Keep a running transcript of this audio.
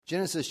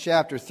Genesis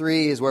chapter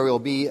 3 is where we'll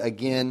be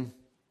again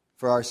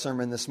for our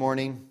sermon this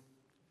morning.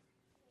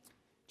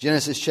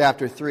 Genesis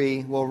chapter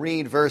 3, we'll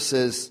read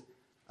verses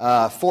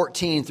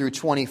 14 through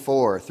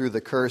 24 through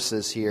the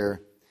curses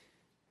here.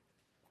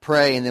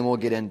 Pray and then we'll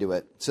get into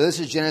it. So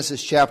this is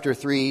Genesis chapter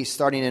 3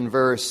 starting in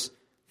verse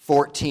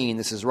 14.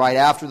 This is right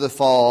after the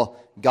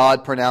fall,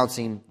 God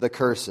pronouncing the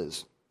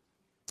curses.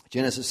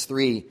 Genesis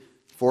 3,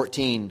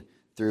 14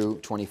 through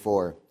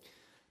 24.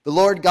 The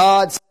Lord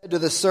God said to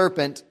the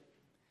serpent,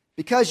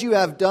 "Because you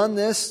have done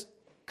this,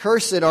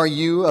 cursed are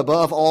you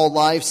above all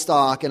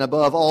livestock and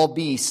above all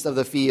beasts of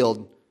the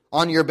field.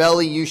 On your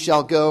belly you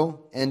shall go,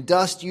 and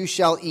dust you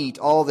shall eat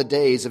all the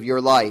days of your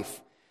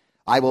life.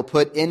 I will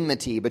put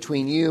enmity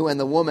between you and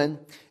the woman,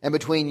 and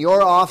between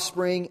your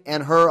offspring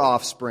and her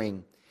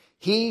offspring.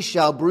 He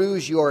shall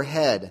bruise your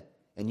head,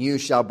 and you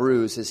shall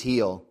bruise his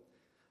heel."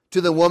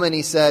 To the woman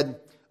he said,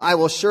 "I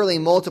will surely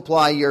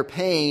multiply your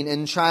pain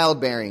in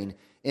childbearing.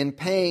 In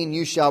pain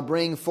you shall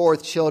bring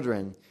forth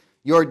children.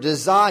 Your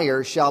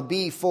desire shall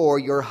be for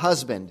your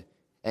husband,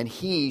 and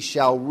he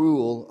shall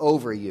rule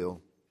over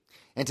you."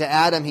 And to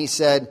Adam he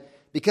said,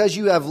 "Because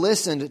you have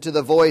listened to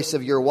the voice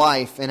of your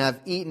wife, and have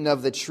eaten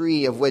of the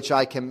tree of which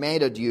I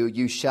commanded you,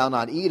 you shall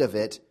not eat of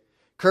it.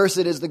 Cursed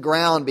is the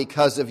ground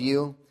because of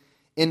you.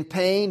 In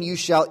pain you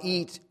shall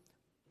eat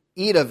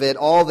of it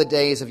all the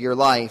days of your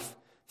life.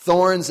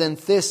 Thorns and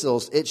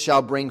thistles it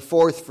shall bring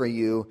forth for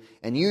you,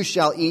 and you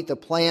shall eat the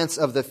plants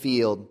of the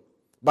field.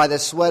 By the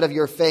sweat of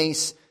your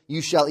face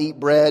you shall eat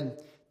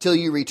bread, till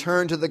you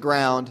return to the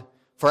ground,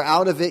 for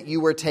out of it you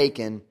were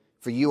taken,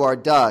 for you are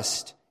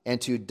dust, and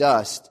to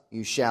dust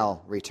you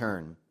shall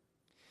return."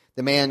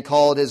 The man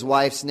called his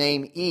wife's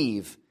name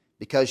Eve,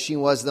 because she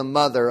was the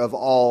mother of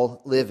all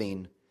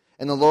living.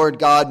 And the Lord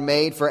God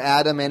made for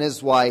Adam and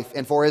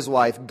for his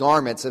wife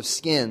garments of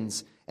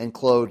skins, and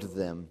clothed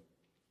them.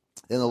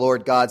 Then the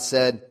Lord God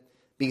said,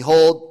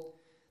 "Behold,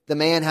 the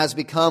man has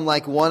become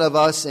like one of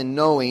us in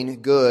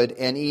knowing good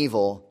and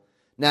evil.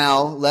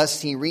 Now,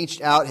 lest he reach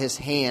out his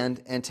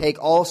hand and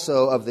take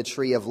also of the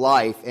tree of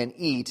life and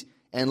eat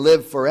and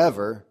live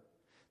forever."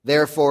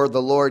 Therefore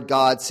the Lord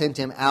God sent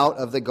him out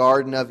of the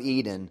Garden of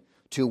Eden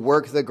to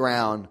work the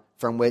ground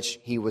from which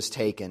he was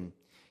taken.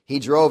 He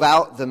drove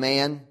out the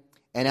man,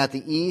 and at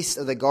the east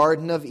of the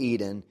Garden of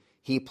Eden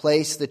he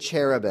placed the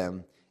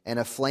cherubim and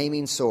a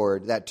flaming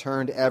sword that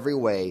turned every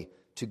way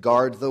to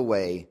guard the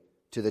way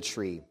to the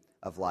tree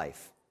of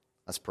life.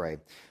 Let's pray.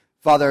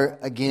 Father,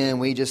 again,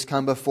 we just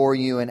come before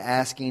you and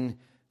asking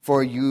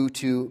for you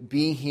to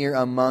be here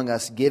among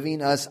us,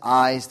 giving us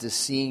eyes to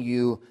see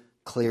you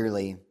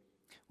clearly.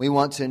 We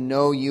want to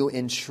know you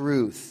in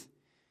truth.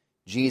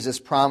 Jesus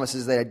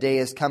promises that a day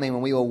is coming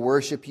when we will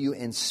worship you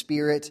in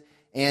spirit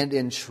and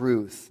in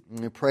truth.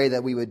 And we pray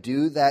that we would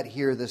do that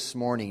here this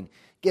morning.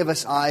 Give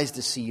us eyes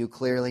to see you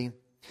clearly.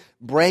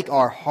 Break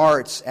our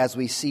hearts as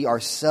we see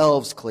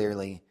ourselves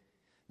clearly,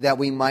 that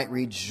we might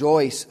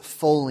rejoice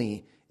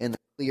fully in the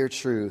clear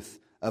truth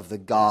of the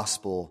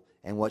gospel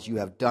and what you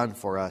have done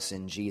for us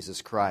in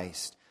Jesus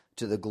Christ.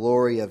 To the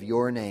glory of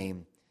your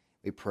name,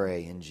 we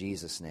pray in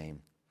Jesus'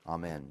 name.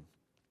 Amen.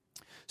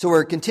 So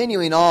we're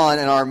continuing on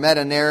in our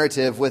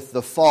meta-narrative with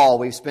the fall.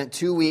 We've spent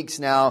 2 weeks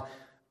now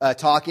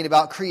talking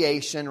about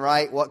creation,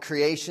 right? What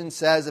creation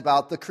says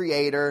about the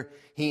Creator.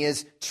 He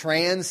is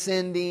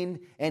transcending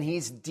and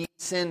He's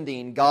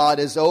descending. God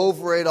is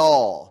over it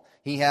all.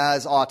 He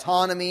has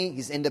autonomy.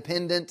 He's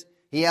independent.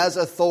 He has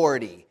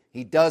authority.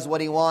 He does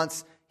what He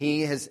wants.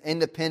 He is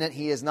independent.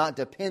 He is not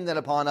dependent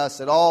upon us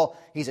at all.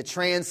 He's a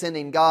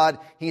transcending God.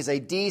 He's a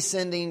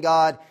descending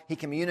God. He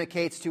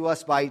communicates to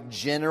us by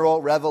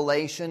general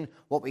revelation,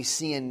 what we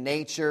see in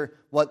nature,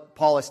 what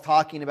Paul is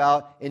talking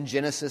about in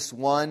Genesis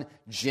 1,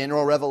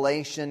 general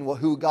revelation,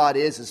 who God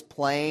is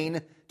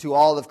plain to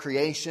all of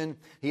creation.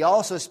 He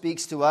also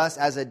speaks to us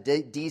as a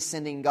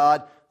descending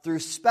God through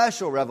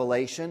special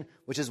revelation,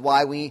 which is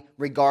why we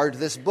regard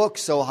this book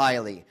so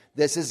highly.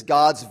 This is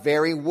God's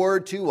very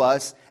word to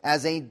us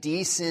as a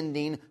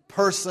descending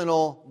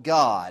personal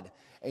God.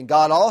 And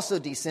God also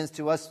descends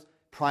to us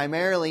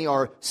primarily,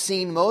 or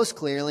seen most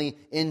clearly,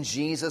 in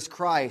Jesus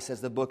Christ.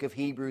 As the book of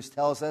Hebrews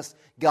tells us,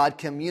 God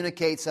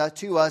communicates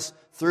to us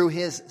through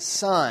His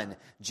Son.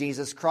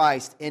 Jesus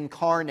Christ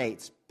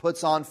incarnates,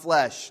 puts on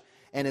flesh,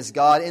 and is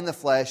God in the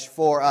flesh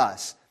for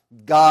us.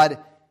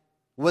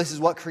 This is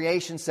what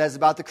creation says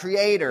about the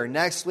Creator.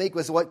 Next week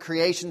was what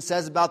creation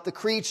says about the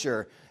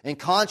creature. In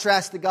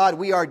contrast to God,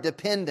 we are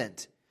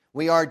dependent.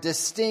 We are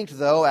distinct,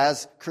 though,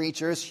 as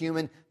creatures,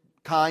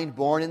 humankind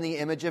born in the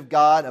image of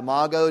God,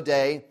 imago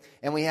Dei,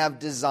 and we have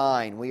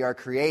design. We are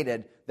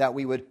created that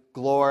we would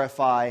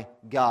glorify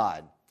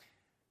God.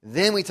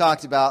 Then we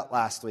talked about,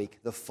 last week,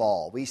 the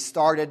fall. We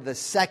started the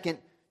second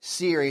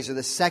series, or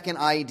the second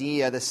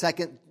idea, the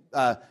second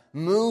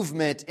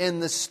movement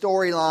in the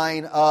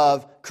storyline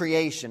of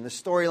creation, the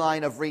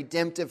storyline of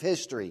redemptive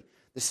history.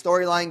 The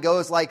storyline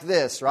goes like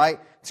this, right?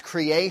 It's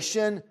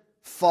creation,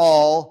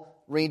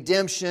 fall,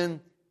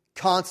 redemption,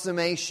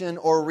 consummation,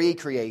 or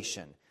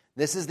recreation.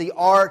 This is the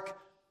arc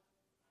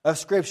of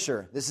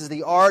Scripture. This is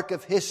the arc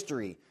of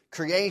history.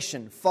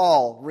 Creation,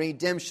 fall,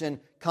 redemption,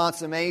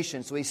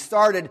 consummation. So we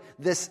started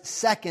this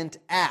second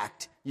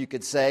act, you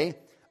could say,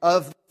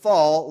 of the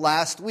fall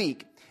last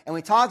week. And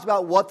we talked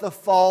about what the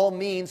fall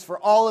means for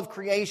all of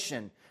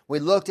creation. We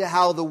looked at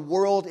how the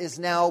world is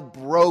now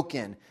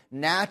broken.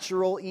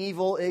 Natural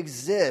evil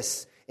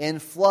exists in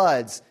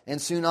floods, in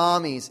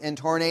tsunamis, in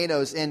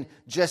tornadoes, in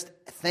just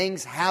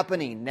things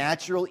happening.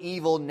 Natural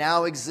evil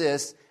now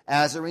exists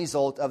as a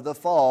result of the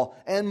fall.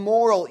 And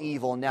moral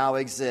evil now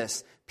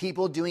exists.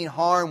 People doing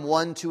harm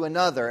one to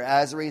another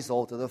as a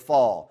result of the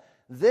fall.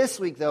 This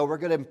week, though, we're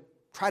going to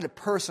try to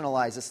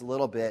personalize this a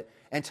little bit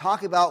and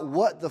talk about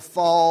what the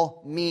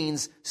fall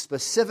means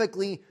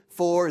specifically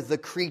for the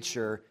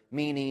creature,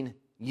 meaning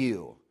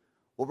you.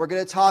 What we're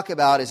going to talk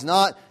about is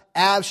not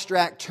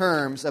abstract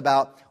terms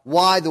about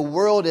why the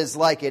world is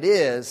like it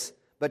is,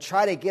 but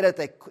try to get at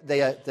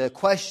the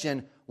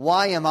question,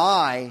 why am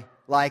I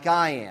like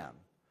I am?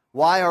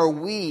 Why are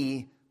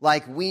we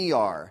like we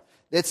are?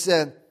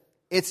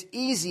 It's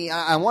easy.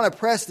 I want to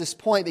press this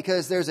point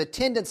because there's a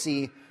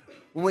tendency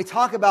when we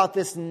talk about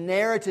this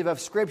narrative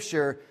of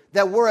Scripture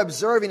that we're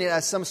observing it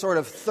as some sort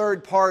of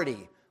third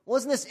party. Well,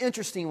 isn't this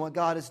interesting what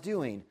God is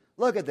doing?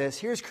 Look at this.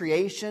 Here's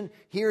creation.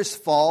 Here's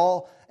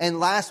fall. And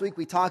last week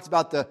we talked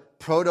about the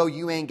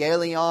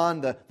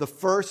proto-evangelion, the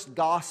first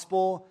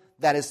gospel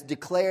that is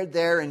declared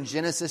there in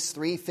Genesis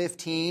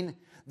 3:15,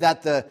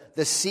 that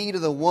the seed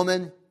of the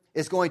woman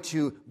is going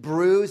to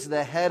bruise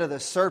the head of the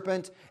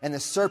serpent, and the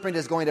serpent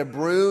is going to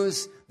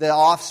bruise the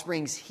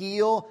offspring's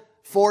heel,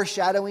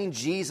 foreshadowing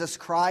Jesus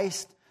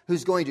Christ,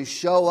 who's going to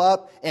show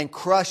up and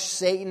crush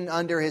Satan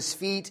under his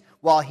feet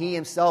while he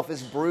himself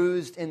is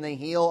bruised in the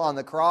heel on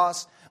the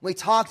cross. We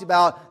talked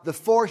about the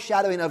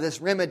foreshadowing of this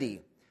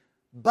remedy.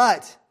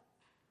 But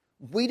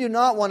we do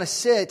not want to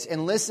sit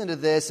and listen to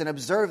this and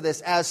observe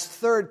this as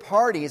third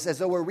parties, as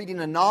though we're reading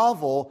a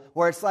novel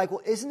where it's like,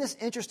 well, isn't this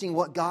interesting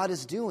what God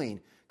is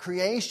doing?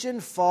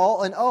 Creation,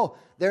 fall, and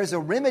there's a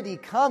remedy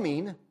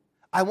coming.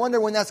 I wonder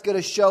when that's going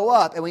to show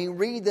up. And we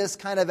read this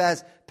kind of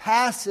as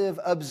passive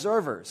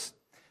observers.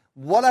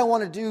 What I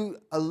want to do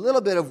a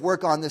little bit of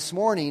work on this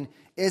morning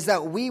is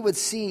that we would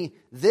see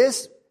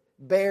this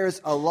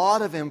bears a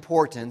lot of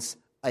importance.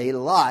 A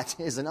lot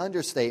is an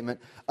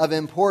understatement of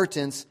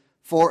importance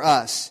for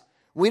us.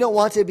 We don't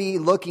want to be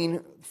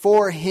looking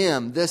for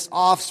him, this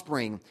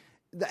offspring,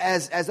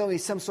 as though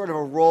he's some sort of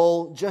a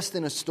role just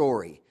in a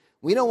story.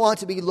 We don't want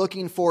to be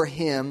looking for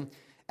him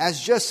as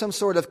just some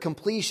sort of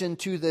completion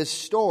to this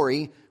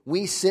story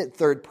we sit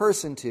third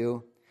person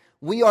to.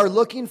 We are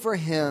looking for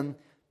him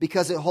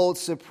because it holds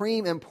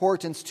supreme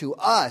importance to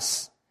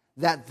us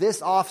that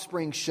this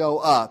offspring show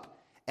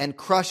up and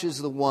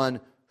crushes the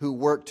one who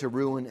worked to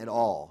ruin it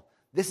all.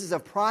 This is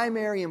of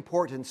primary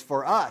importance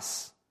for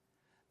us,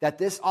 that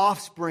this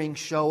offspring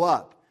show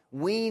up.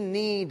 We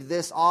need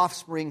this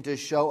offspring to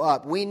show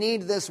up. We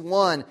need this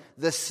one,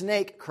 the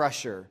snake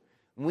crusher.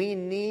 We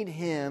need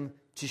him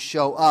to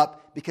show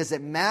up because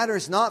it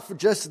matters not for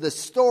just the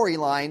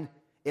storyline,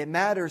 it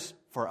matters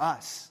for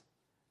us.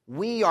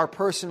 We are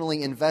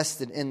personally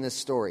invested in this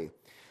story.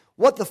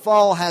 What the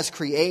fall has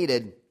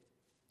created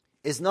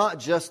is not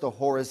just a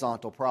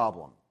horizontal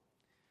problem.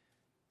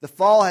 The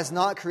fall has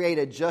not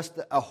created just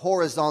a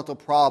horizontal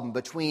problem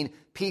between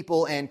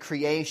people and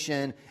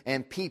creation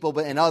and people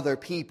and other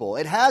people.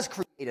 It has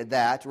created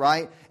that,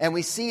 right? And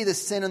we see the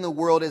sin in the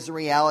world as a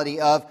reality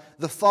of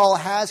the fall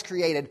has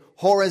created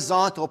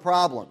horizontal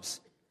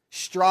problems.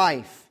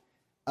 Strife,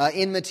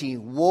 enmity,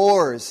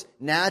 wars,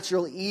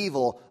 natural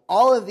evil.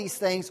 All of these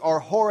things are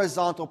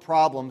horizontal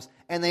problems,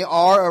 and they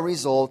are a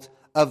result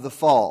of the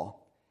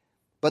fall.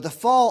 But the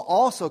fall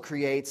also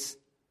creates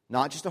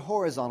not just a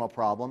horizontal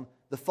problem,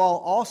 the fall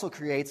also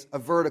creates a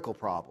vertical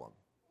problem.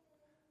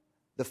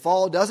 The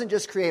fall doesn't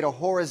just create a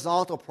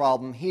horizontal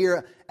problem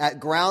here at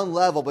ground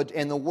level but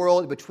in the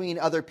world between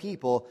other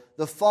people.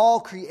 The fall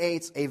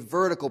creates a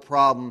vertical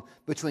problem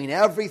between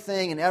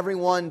everything and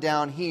everyone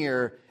down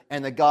here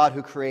and the God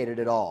who created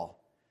it all.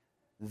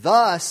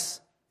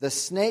 Thus, the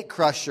snake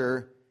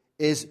crusher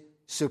is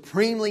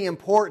supremely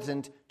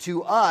important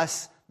to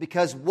us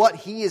because what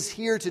he is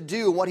here to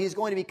do, what he's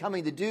going to be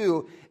coming to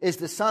do, is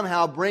to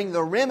somehow bring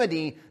the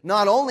remedy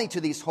not only to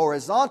these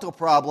horizontal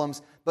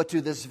problems, but to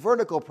this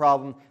vertical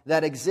problem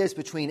that exists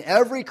between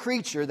every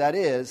creature that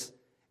is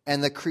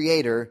and the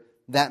Creator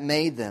that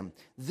made them.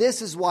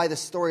 This is why the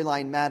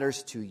storyline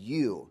matters to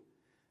you.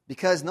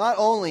 Because not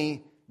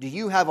only do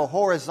you have a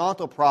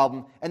horizontal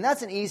problem, and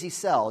that's an easy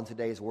sell in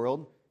today's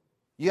world.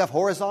 You have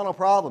horizontal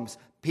problems.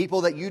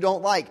 People that you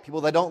don't like,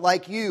 people that don't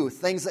like you,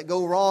 things that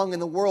go wrong in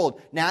the world,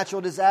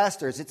 natural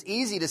disasters. It's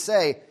easy to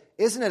say,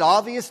 isn't it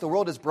obvious the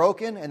world is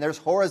broken and there's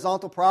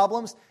horizontal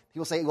problems?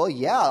 People say, well,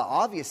 yeah,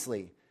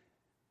 obviously.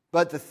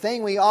 But the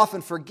thing we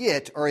often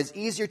forget or is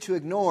easier to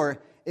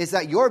ignore is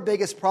that your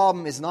biggest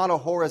problem is not a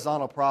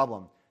horizontal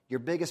problem. Your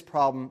biggest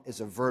problem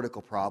is a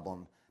vertical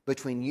problem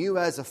between you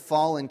as a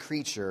fallen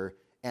creature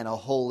and a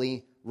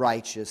holy,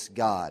 righteous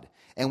God.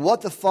 And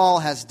what the fall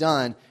has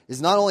done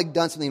is not only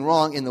done something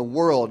wrong in the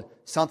world,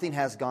 something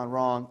has gone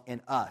wrong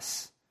in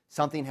us.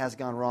 Something has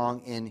gone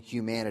wrong in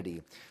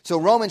humanity. So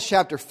Romans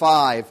chapter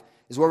 5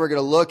 is where we're going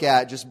to look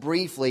at just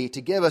briefly to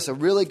give us a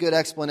really good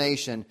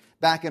explanation.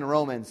 Back in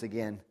Romans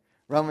again.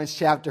 Romans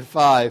chapter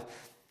 5.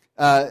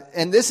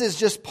 And this is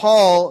just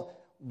Paul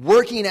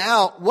working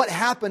out what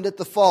happened at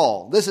the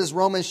fall. This is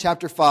Romans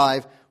chapter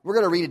 5. We're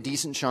going to read a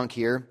decent chunk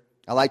here.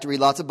 I like to read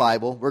lots of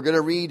Bible. We're going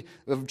to read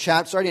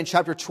starting in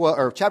chapter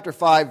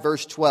 5,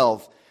 verse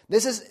 12.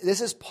 This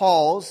is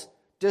Paul's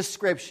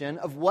description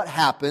of what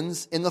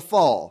happens in the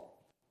fall.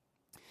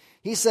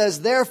 He says,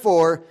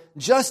 "Therefore,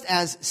 just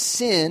as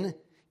sin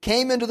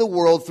came into the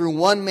world through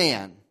one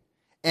man,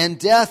 and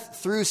death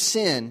through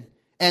sin,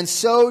 and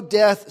so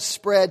death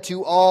spread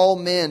to all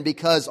men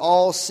because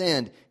all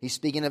sinned." He's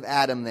speaking of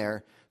Adam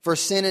there. "For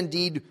sin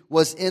indeed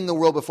was in the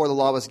world before the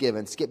law was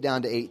given." Skip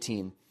down to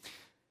 18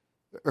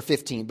 or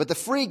 15. "But the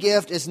free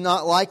gift is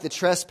not like the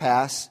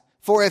trespass.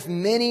 For if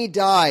many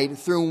died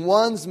through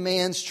one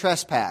man's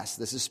trespass,"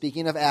 this is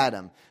speaking of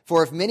Adam,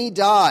 "for if many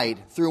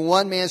died through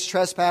one man's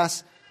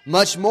trespass,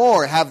 much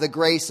more have the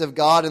grace of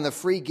God and the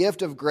free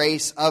gift of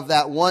grace of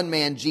that one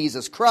man,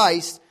 Jesus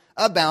Christ,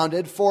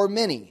 abounded for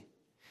many.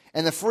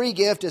 And the free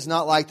gift is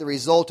not like the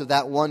result of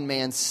that one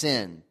man's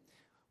sin."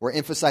 We're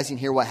emphasizing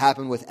here what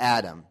happened with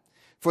Adam.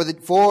 For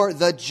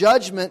the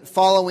judgment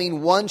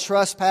following one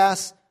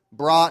trespass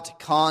brought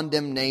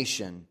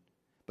condemnation,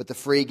 but the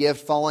free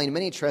gift following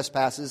many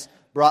trespasses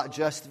brought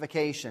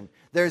justification.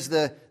 There's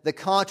the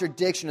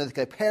contradiction of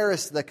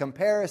the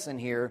comparison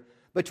here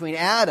between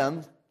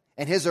Adam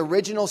and his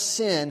original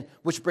sin,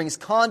 which brings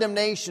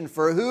condemnation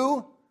for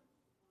who?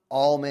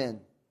 All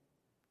men.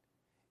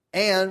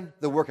 And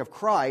the work of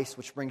Christ,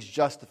 which brings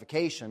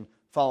justification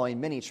following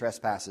many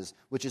trespasses,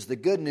 which is the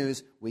good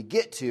news we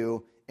get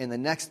to in the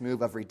next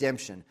move of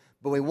redemption.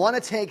 But we want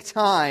to take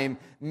time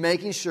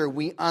making sure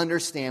we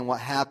understand what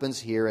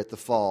happens here at the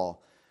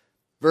fall.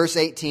 Verse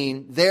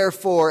 18,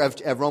 "Therefore,"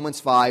 of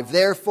Romans 5,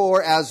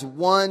 "Therefore, as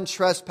one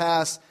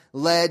trespass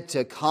led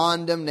to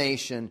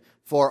condemnation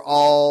for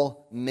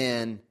all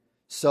men,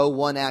 so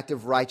one act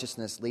of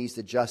righteousness leads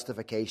to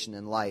justification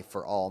and life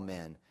for all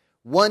men."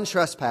 One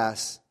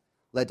trespass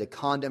led to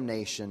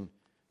condemnation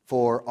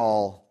for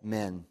all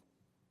men.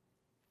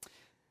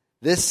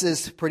 This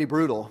is pretty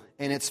brutal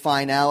in its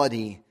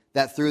finality,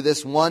 that through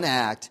this one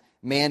act,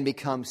 man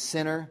becomes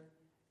sinner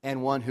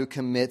and one who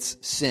commits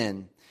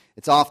sin.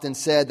 It's often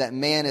said that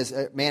man is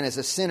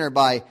a sinner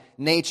by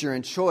nature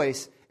and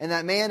choice, and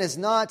that man is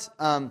not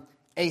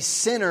a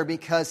sinner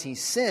because he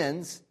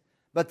sins,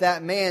 but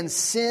that man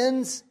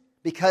sins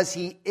because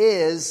he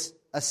is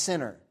a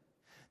sinner.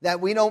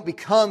 That we don't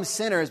become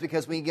sinners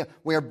because we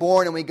are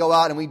born and we go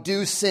out and we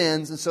do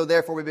sins, and so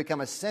therefore we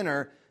become a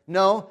sinner.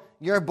 No,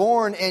 you're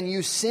born and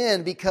you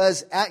sin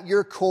because at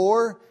your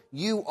core,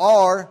 you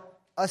are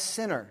a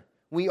sinner.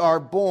 We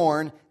are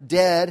born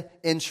dead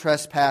in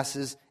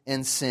trespasses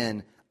and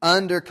sin.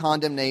 Under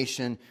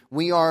condemnation,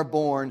 we are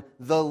born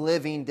the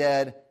living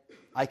dead.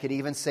 I could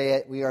even say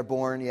it, we are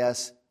born,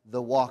 yes,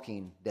 the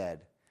walking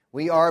dead.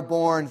 We are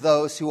born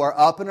those who are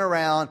up and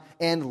around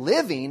and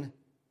living,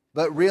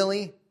 but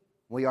really,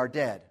 we are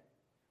dead.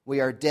 We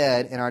are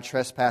dead in our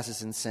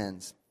trespasses and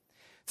sins.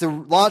 It's a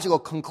logical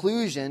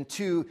conclusion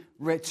to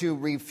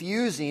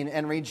refusing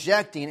and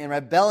rejecting and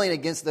rebelling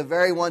against the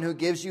very one who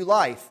gives you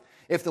life.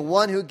 If the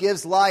one who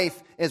gives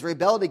life is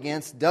rebelled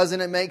against,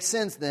 doesn't it make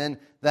sense then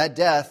that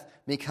death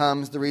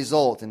becomes the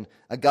result? And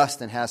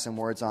Augustine has some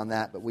words on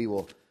that, but we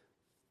will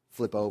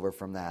flip over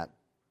from that.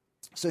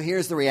 So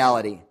here's the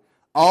reality.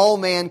 All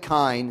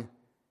mankind,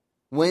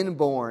 when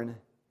born,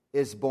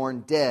 is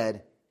born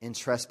dead in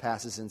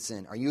trespasses and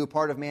sin. Are you a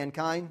part of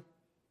mankind?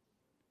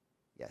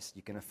 Yes,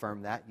 you can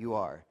affirm that. You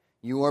are.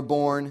 You are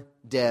born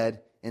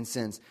dead in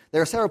sins.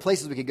 There are several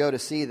places we could go to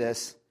see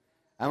this.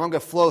 I'm going to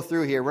flow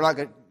through here.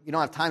 You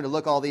don't have time to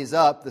look all these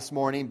up this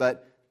morning,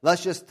 but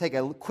let's just take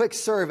a quick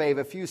survey of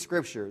a few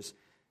scriptures.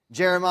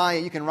 Jeremiah,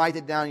 you can write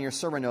it down in your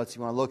sermon notes if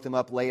you want to look them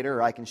up later,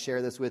 or I can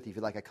share this with you if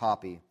you'd like a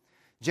copy.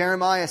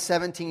 Jeremiah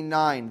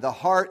 17:9, "The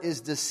heart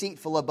is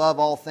deceitful above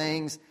all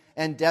things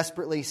and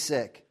desperately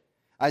sick."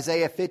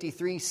 Isaiah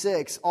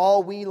 53:6,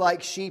 "All we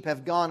like sheep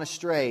have gone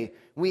astray.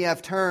 We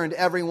have turned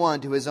every one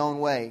to his own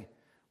way."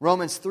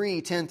 Romans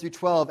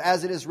 3:10-12,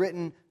 "As it is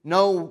written,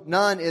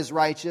 none is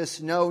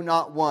righteous, no,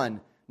 not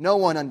one. No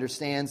one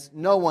understands,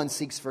 no one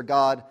seeks for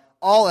God.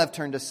 All have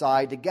turned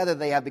aside. Together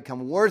they have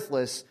become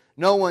worthless.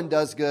 No one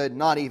does good,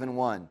 not even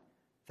one."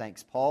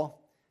 Thanks, Paul.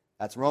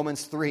 That's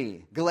Romans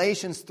 3.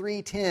 Galatians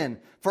 3:10,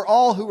 "For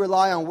all who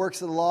rely on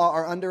works of the law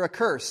are under a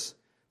curse.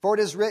 For it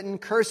is written,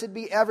 cursed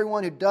be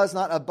everyone who does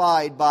not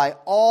abide by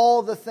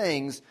all the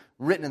things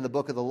written in the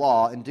book of the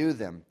law and do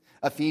them."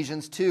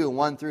 Ephesians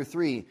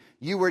 2:1-3,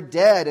 "You were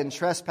dead in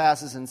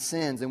trespasses and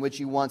sins in which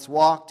you once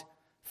walked,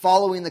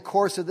 following the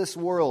course of this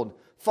world,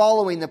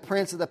 following the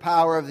prince of the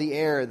power of the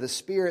air, the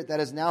spirit that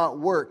is now at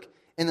work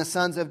in the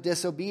sons of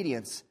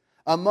disobedience,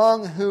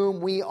 among whom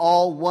we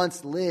all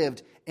once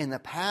lived in the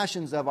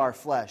passions of our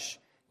flesh,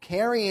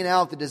 carrying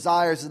out the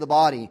desires of the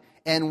body,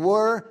 and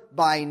were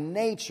by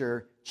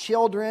nature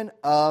children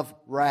of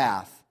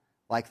wrath,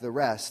 like the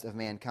rest of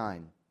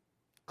mankind."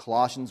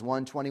 Colossians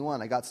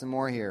 1:21. I got some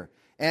more here.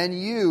 And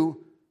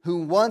you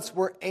who once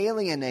were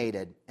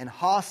alienated and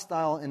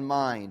hostile in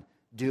mind,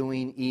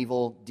 doing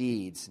evil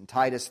deeds. In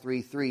Titus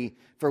 3:3,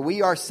 for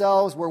we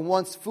ourselves were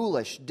once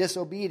foolish,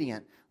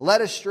 disobedient, led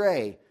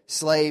astray,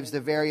 slaves to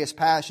various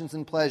passions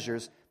and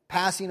pleasures,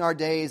 passing our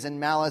days in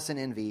malice and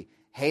envy,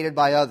 hated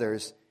by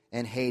others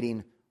and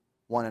hating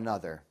one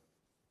another.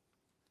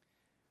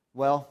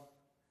 Well,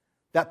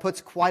 that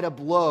puts quite a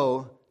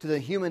blow to the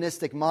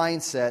humanistic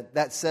mindset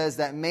that says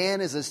that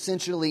man is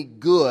essentially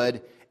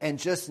good and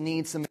just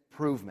needs some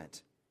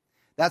improvement.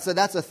 That's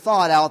a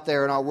thought out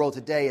there in our world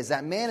today, is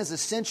that man is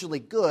essentially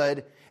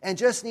good and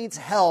just needs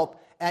help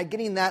at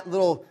getting that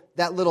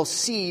little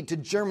seed to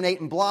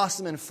germinate and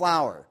blossom and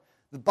flower.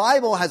 The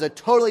Bible has a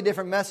totally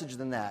different message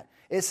than that.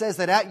 It says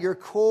that at your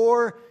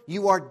core,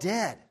 you are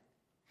dead.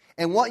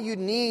 And what you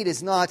need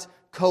is not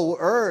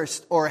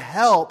coerced or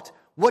helped.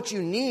 What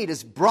you need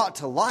is brought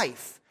to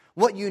life.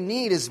 What you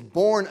need is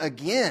born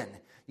again.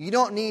 You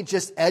don't need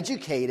just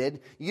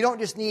educated. You don't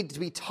just need to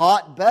be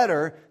taught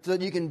better so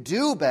that you can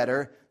do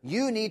better.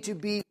 You need to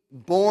be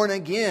born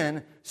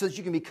again so that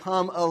you can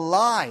become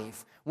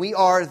alive. We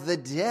are the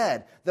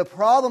dead. The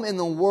problem in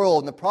the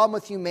world and the problem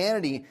with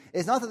humanity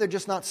is not that they're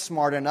just not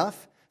smart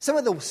enough. Some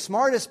of the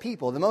smartest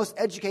people, the most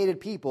educated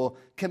people,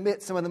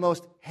 commit some of the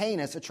most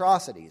heinous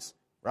atrocities,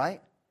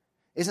 right?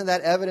 Isn't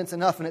that evidence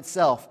enough in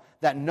itself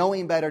that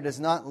knowing better does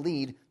not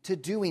lead to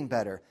doing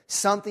better?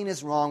 Something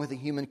is wrong with the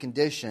human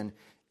condition.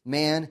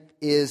 Man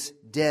is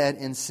dead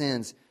in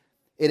sins.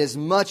 It is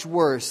much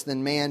worse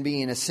than man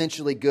being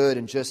essentially good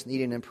and just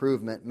needing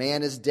improvement.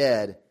 Man is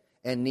dead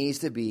and needs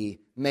to be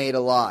made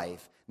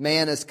alive.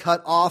 Man is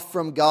cut off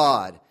from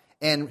God,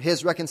 and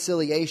his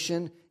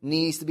reconciliation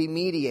needs to be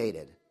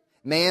mediated.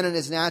 Man in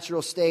his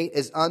natural state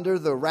is under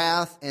the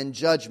wrath and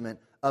judgment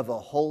of a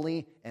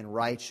holy and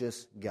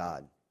righteous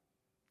God.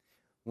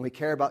 When we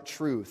care about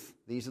truth,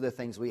 these are the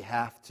things we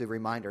have to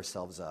remind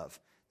ourselves of.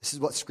 This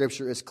is what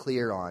Scripture is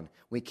clear on.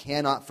 We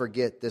cannot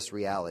forget this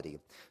reality.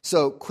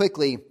 So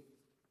quickly,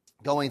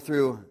 going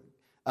through,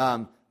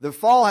 the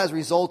fall has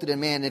resulted in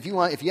man. If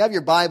you have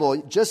your Bible,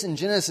 just in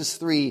Genesis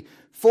 3,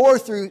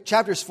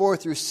 chapters 4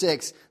 through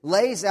 6,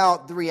 lays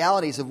out the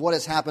realities of what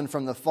has happened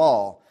from the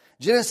fall.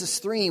 Genesis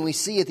 3, we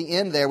see at the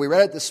end there, we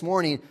read it this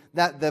morning,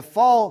 that the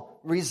fall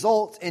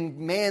results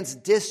in man's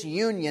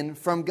disunion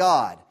from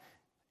God.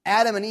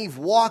 Adam and Eve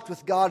walked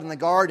with God in the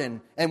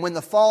garden, and when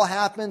the fall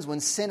happens, when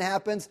sin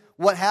happens,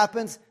 what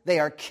happens? They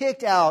are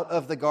kicked out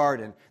of the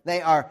garden.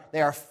 They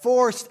are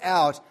forced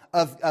out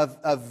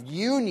of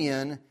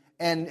union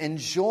and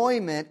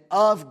enjoyment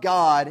of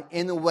God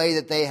in the way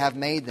that they have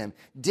made them.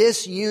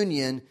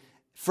 Disunion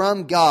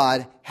from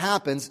God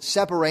happens,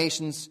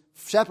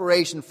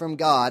 separation from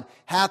God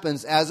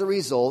happens as a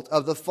result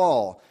of the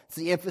fall. It's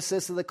the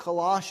emphasis of the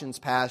Colossians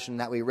passage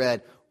that we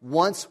read.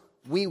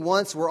 We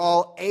once were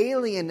all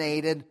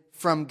alienated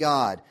from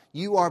God.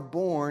 You are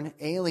born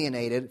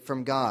alienated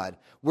from God.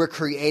 We're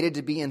created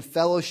to be in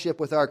fellowship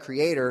with our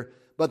Creator,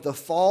 but the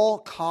fall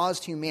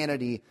caused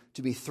humanity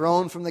to be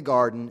thrown from the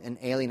garden and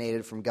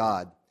alienated from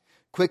God.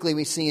 Quickly,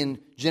 we see in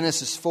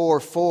Genesis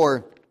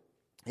 4:4,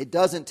 it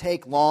doesn't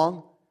take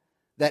long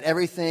that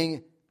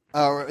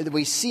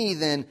we see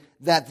then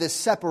that this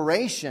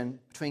separation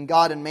between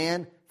God and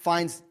man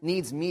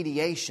needs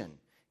mediation.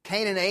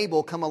 Cain and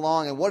Abel come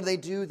along, and what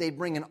do? They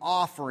bring an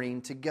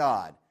offering to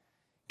God.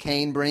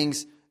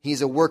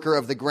 He's a worker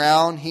of the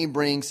ground. He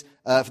brings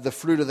the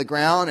fruit of the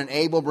ground, and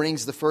Abel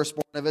brings the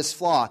firstborn of his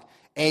flock.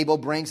 Abel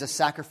brings a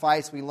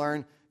sacrifice. We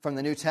learn from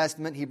the New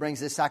Testament, he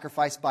brings this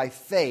sacrifice by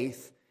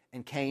faith,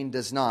 and Cain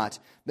does not.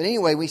 But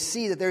anyway, we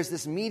see that there's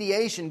this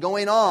mediation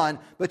going on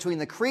between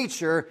the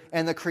creature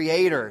and the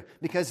Creator,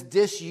 because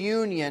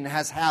disunion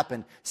has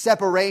happened,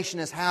 separation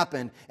has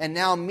happened, and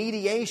now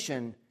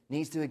mediation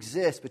needs to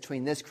exist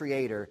between this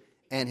Creator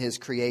and His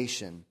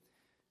creation.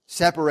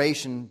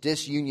 Separation,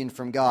 disunion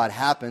from God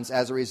happens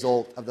as a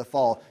result of the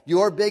fall.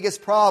 Your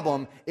biggest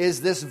problem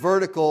is this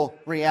vertical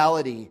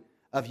reality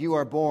of you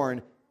are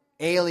born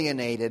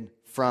alienated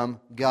from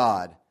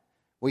God.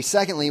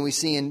 Secondly, we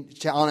see in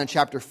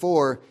chapter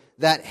 4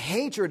 that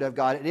hatred of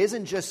God, it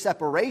isn't just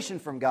separation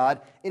from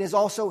God, it is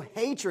also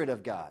hatred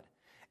of God.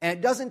 And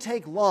it doesn't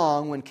take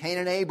long when Cain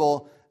and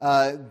Abel,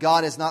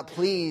 God is not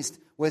pleased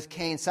with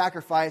Cain's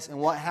sacrifice, and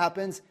what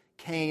happens?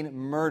 Cain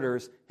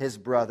murders his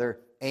brother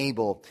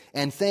Abel.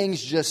 And things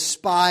just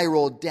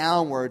spiral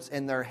downwards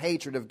in their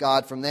hatred of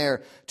God from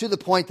there, to the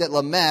point that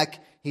Lamech,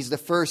 he's the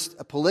first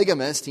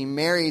polygamist, he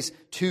marries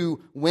 2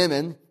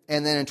 women,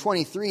 and then in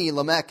 23,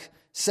 Lamech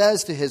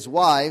says to his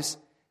wives,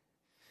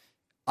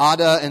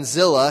 Ada and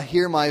Zillah,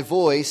 hear my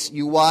voice,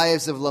 you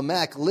wives of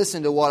Lamech,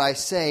 listen to what I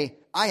say.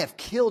 I have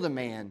killed a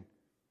man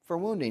for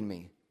wounding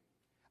me.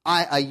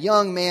 A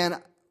young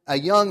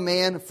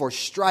man for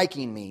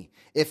striking me.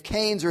 If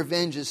Cain's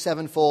revenge is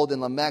 7-fold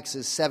and Lamech's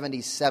is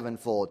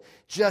 77-fold.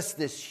 Just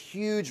this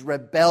huge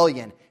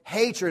rebellion,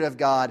 hatred of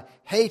God,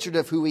 hatred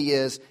of who He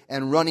is,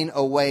 and running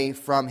away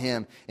from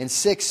Him. In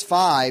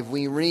 6:5,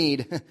 we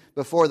read,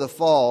 before the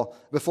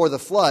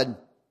flood,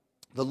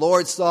 The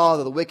Lord saw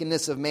that the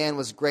wickedness of man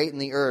was great in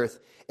the earth,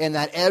 and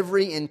that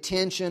every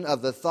intention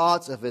of the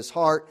thoughts of his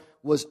heart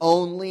was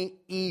only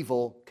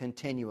evil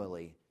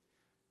continually.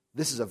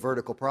 This is a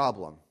vertical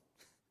problem.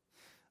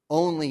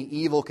 Only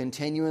evil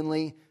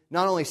continually,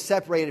 not only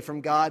separated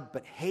from God,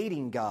 but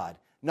hating God,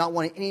 not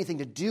wanting anything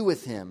to do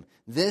with Him.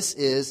 This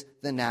is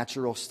the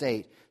natural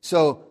state.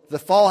 So the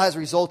fall has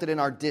resulted in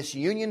our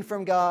disunion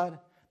from God,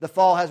 the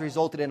fall has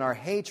resulted in our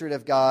hatred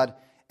of God,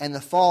 and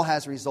the fall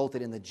has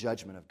resulted in the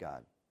judgment of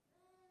God.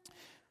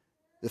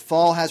 The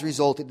fall has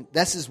resulted,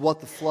 this is what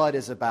the flood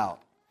is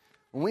about.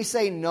 When we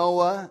say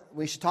Noah,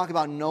 we should talk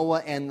about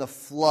Noah and the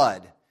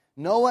flood.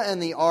 Noah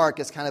and the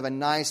ark is kind of a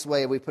nice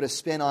way, we put a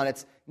spin on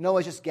it.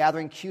 Noah's just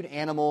gathering cute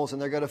animals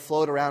and they're going to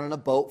float around in a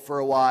boat for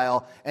a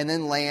while and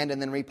then land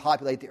and then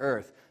repopulate the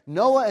earth.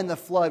 Noah and the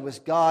flood was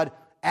God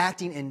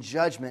acting in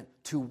judgment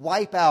to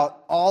wipe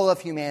out all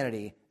of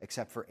humanity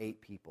except for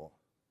 8 people.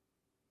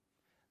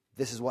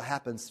 This is what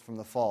happens from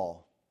the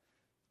fall.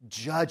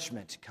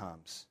 Judgment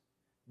comes.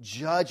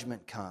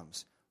 Judgment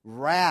comes.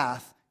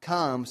 Wrath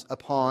comes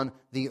upon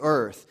the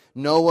earth.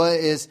 Noah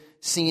is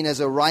seen as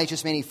a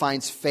righteous man. He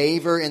finds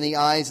favor in the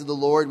eyes of the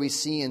Lord. We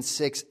see in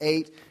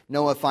 6:8,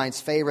 Noah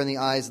finds favor in the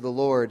eyes of the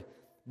Lord.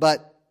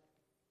 But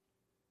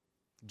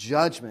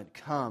judgment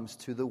comes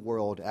to the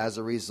world as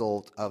a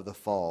result of the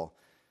fall.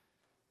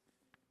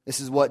 This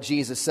is what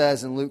Jesus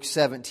says in Luke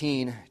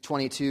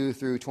 17:22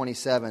 through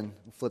 27.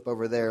 Flip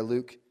over there,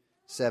 Luke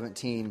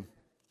 17.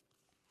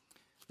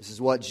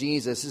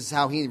 This is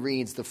how he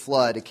reads the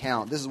flood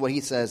account. This is what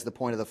he says the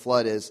point of the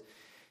flood is. He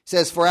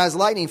says, "For as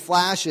lightning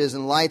flashes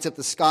and lights up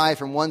the sky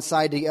from one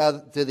side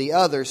to the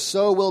other,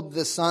 so will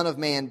the Son of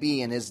Man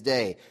be in his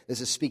day." This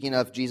is speaking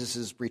of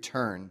Jesus'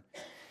 return.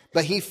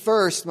 "But he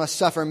first must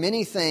suffer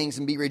many things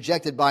and be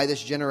rejected by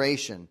this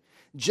generation.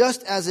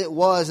 Just as it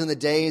was in the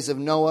days of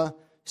Noah,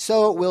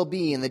 so it will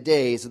be in the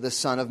days of the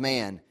Son of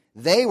Man.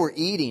 They were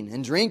eating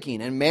and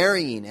drinking and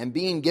marrying and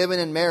being given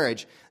in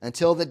marriage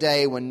until the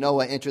day when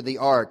Noah entered the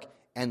ark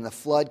and the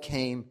flood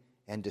came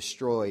and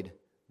destroyed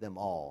them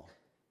all."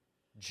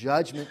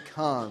 Judgment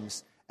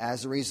comes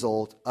as a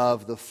result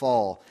of the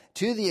fall.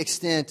 To the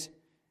extent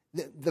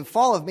the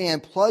fall of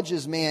man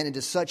plunges man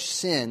into such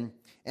sin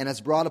and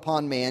has brought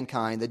upon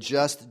mankind the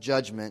just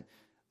judgment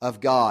of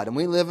God. And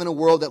we live in a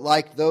world that,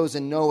 like those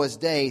in Noah's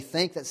day,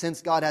 think that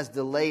since God has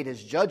delayed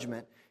His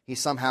judgment, He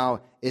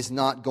somehow is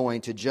not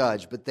going to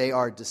judge, but they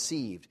are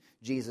deceived.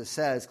 Jesus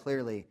says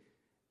clearly,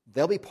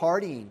 they'll be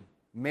partying,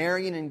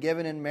 marrying and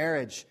given in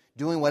marriage,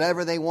 doing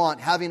whatever they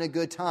want, having a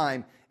good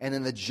time, and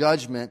then the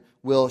judgment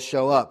will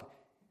show up.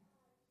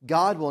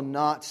 God will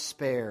not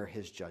spare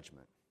His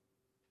judgment.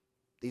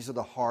 These are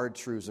the hard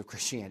truths of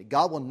Christianity.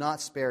 God will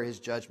not spare His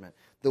judgment.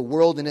 The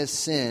world in its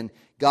sin,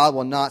 God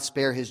will not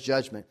spare His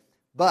judgment.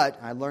 But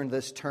I learned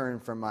this term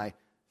from my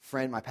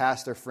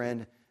pastor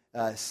friend,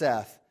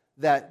 Seth,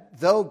 that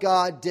though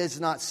God does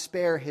not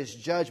spare His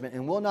judgment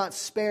and will not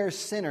spare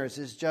sinners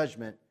His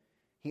judgment,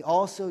 He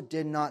also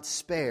did not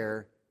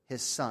spare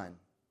His Son.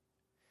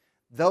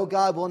 Though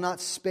God will not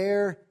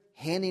spare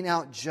handing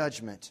out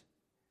judgment,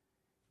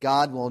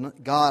 God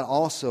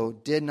also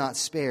did not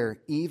spare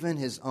even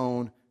His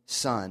own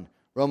Son.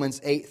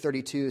 Romans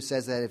 8:32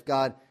 says that if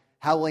God,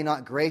 how will He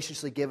not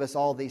graciously give us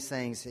all these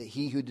things?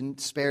 He who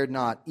spared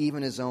not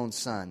even His own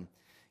Son.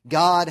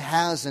 God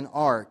has an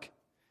ark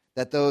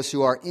that those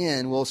who are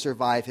in will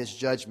survive His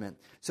judgment.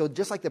 So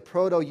just like the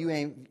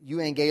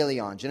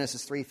proto-euangelion,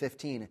 Genesis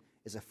 3:15,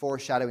 is a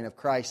foreshadowing of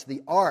Christ,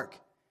 the ark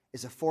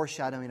is a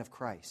foreshadowing of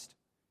Christ.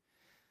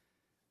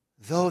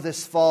 Though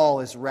this fall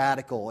is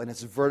radical in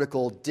its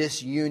vertical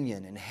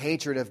disunion and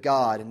hatred of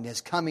God and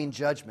His coming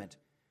judgment,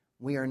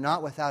 we are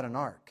not without an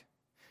ark.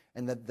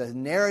 And the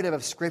narrative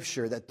of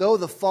Scripture, that though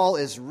the fall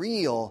is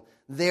real,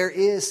 there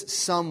is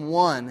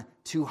someone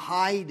to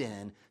hide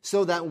in,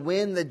 so that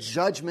when the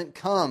judgment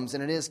comes,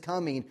 and it is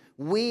coming,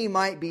 we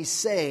might be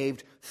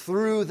saved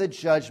through the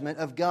judgment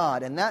of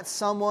God. And that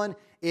someone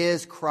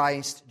is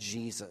Christ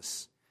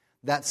Jesus.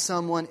 That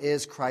someone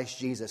is Christ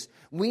Jesus.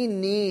 We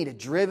need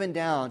driven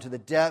down to the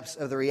depths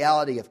of the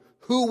reality of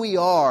who we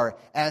are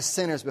as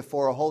sinners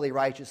before a holy,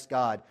 righteous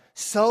God,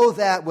 so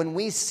that when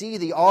we see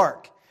the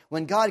ark,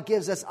 when God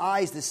gives us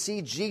eyes to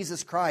see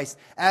Jesus Christ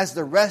as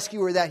the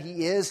rescuer that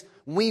He is,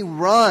 we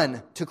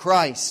run to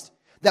Christ,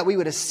 that we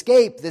would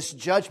escape this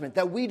judgment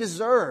that we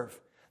deserve,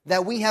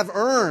 that we have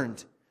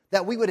earned,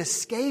 that we would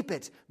escape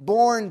it,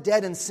 born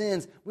dead in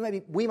sins.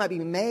 We might be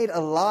made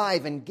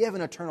alive and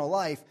given eternal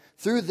life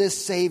through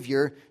this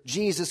Savior,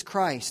 Jesus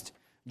Christ.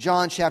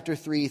 John chapter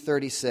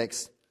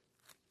 3:36.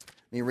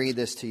 Let me read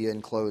this to you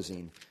in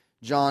closing.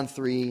 John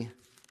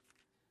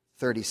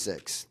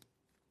 3:36.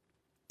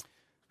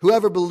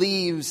 "Whoever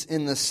believes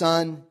in the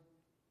Son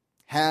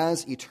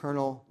has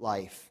eternal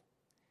life.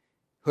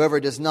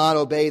 Whoever does not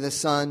obey the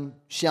Son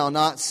shall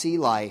not see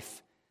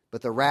life,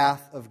 but the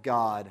wrath of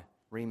God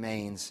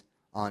remains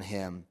on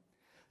him."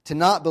 To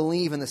not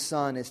believe in the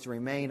Son is to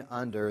remain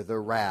under the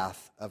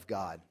wrath of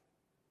God.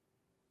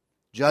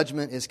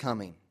 Judgment is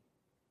coming.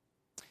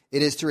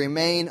 It is to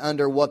remain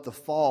under what the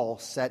fall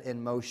set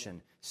in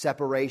motion.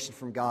 separation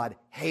from God,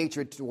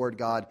 hatred toward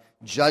God,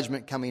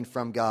 judgment coming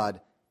from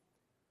God.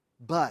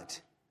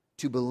 But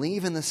to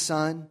believe in the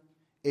Son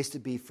is to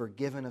be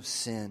forgiven of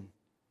sin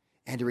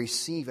and to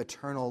receive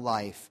eternal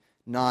life,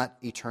 not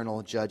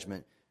eternal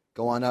judgment.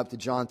 Go on up to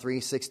John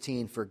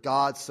 3:16. For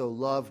God so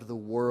loved the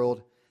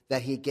world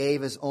that he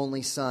gave his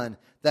only Son,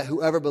 that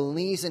whoever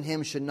believes in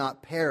him should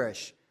not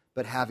perish,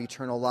 but have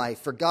eternal life.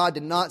 For God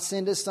did not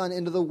send his Son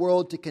into the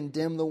world to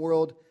condemn the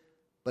world,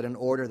 but in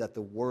order that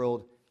the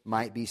world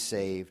might be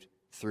saved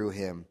through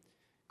him.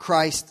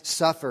 Christ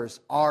suffers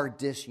our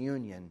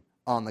disunion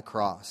on the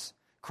cross.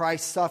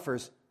 Christ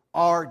suffers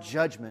our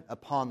judgment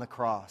upon the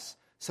cross,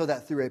 so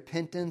that through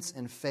repentance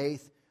and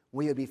faith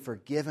we would be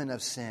forgiven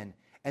of sin,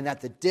 and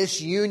that the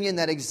disunion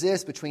that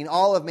exists between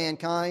all of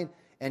mankind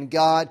and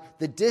God,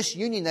 the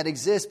disunion that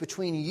exists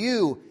between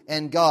you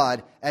and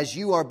God as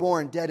you are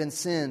born dead in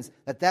sins,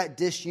 that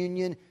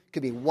disunion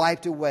could be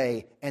wiped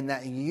away and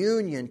that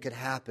union could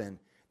happen,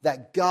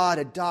 that God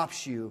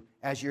adopts you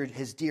as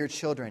his dear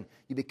children.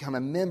 You become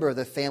a member of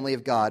the family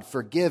of God,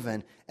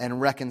 forgiven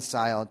and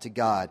reconciled to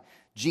God.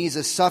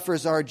 Jesus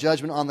suffers our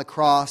judgment on the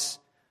cross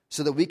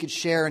so that we could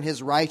share in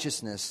his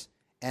righteousness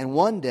and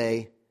one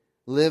day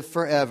live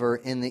forever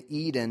in the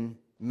Eden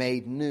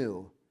made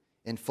new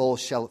in full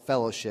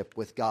fellowship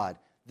with God.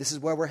 This is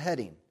where we're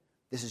heading.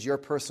 This is your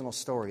personal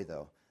story,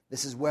 though.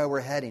 This is where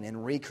we're heading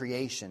in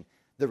recreation,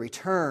 the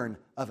return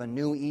of a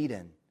new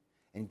Eden.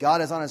 And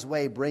God is on his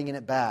way bringing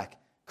it back.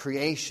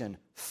 Creation,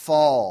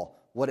 fall,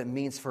 what it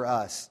means for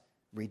us.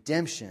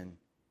 Redemption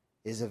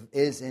is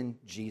in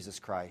Jesus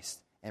Christ.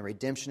 And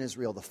redemption is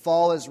real. The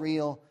fall is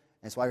real,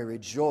 and that's why we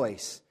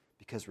rejoice,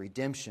 because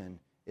redemption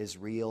is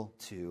real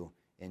too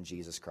in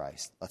Jesus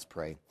Christ. Let's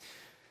pray.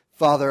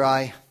 Father,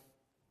 I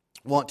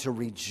want to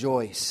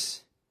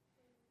rejoice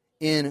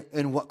in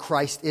what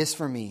Christ is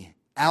for me,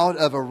 out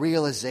of a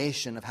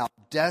realization of how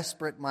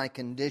desperate my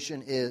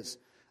condition is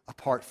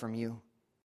apart from you.